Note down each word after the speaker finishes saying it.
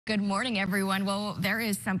Good morning, everyone. Well, there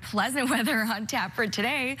is some pleasant weather on tap for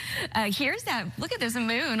today. Here's that. Look at this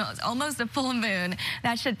moon. It's almost a full moon.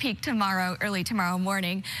 That should peak tomorrow, early tomorrow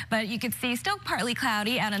morning. But you can see still partly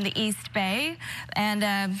cloudy out on the East Bay.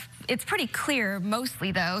 And it's pretty clear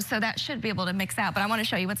mostly, though, so that should be able to mix out. But I want to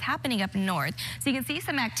show you what's happening up north. So you can see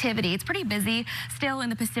some activity. It's pretty busy still in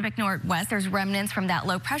the Pacific Northwest. There's remnants from that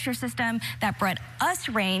low pressure system that brought us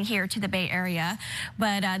rain here to the Bay Area.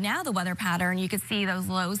 But now the weather pattern, you can see those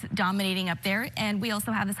lows dominating up there, and we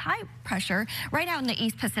also have this high pressure right out in the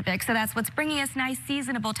East Pacific, so that's what's bringing us nice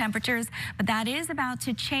seasonable temperatures, but that is about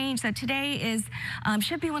to change. So today is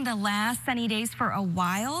should be one of the last sunny days for a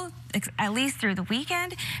while, at least through the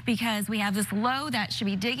weekend, because we have this low that should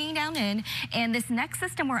be digging down in, and this next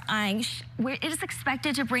system we're eyeing, it is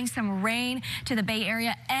expected to bring some rain to the Bay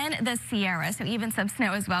Area and the Sierra, so even some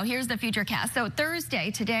snow as well. Here's the future cast. So Thursday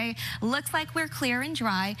today looks like we're clear and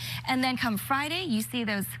dry, and then come Friday, you see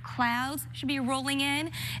those clouds should be rolling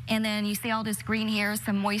in, and then you see all this green here,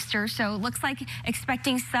 some moisture, so it looks like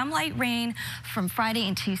expecting some light rain from Friday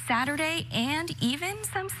into Saturday, and even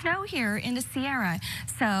some snow here in the Sierra.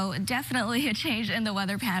 So definitely a change in the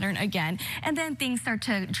weather pattern again. And then things start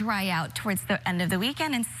to dry out towards the end of the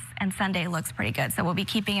weekend, and Sunday looks pretty good. So we'll be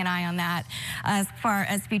keeping an eye on that. As far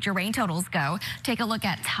as future rain totals go, take a look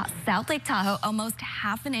at South Lake Tahoe, almost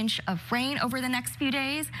half an inch of rain over the next few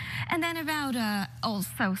days. And then about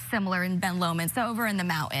also similar in Ben Lomond, so over in the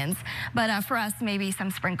mountains. But for us, maybe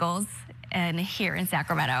some sprinkles and here in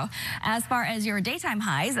Sacramento. As far as your daytime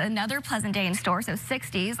highs, another pleasant day in store, so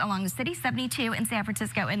 60s along the city, 72 in San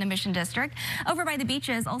Francisco in the Mission District. Over by the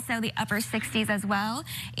beaches, also the upper 60s as well.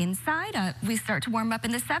 Inside, we start to warm up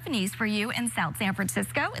in the 70s for you in South San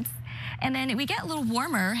Francisco. And then we get a little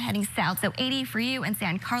warmer heading south, so 80 for you in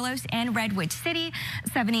San Carlos and Redwood City,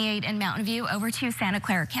 78 in Mountain View over to Santa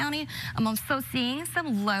Clara County. I'm also seeing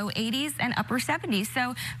some low 80s and upper 70s,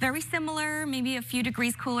 so very similar, maybe a few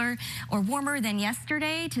degrees cooler or warmer than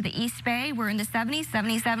yesterday to the East Bay. We're in the 70s,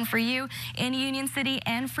 77 for you in Union City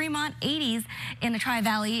and Fremont, 80s in the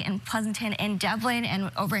Tri-Valley and Pleasanton and Devlin,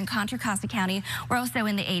 and over in Contra Costa County, we're also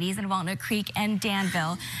in the 80s in Walnut Creek and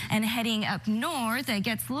Danville. And heading up north, it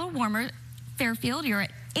gets a little warmer. Fairfield, you're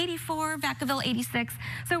at 84, Vacaville 86.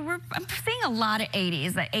 So I'm seeing a lot of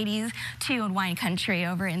 80s, 82 in Wine Country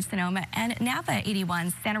over in Sonoma, and Napa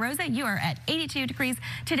 81. Santa Rosa, you are at 82 degrees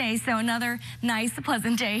today, so another nice,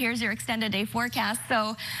 pleasant day. Here's your extended day forecast.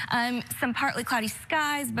 So some partly cloudy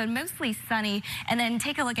skies, but mostly sunny. And then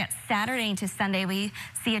take a look at Saturday into Sunday. We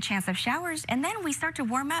see a chance of showers, and then we start to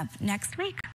warm up next week.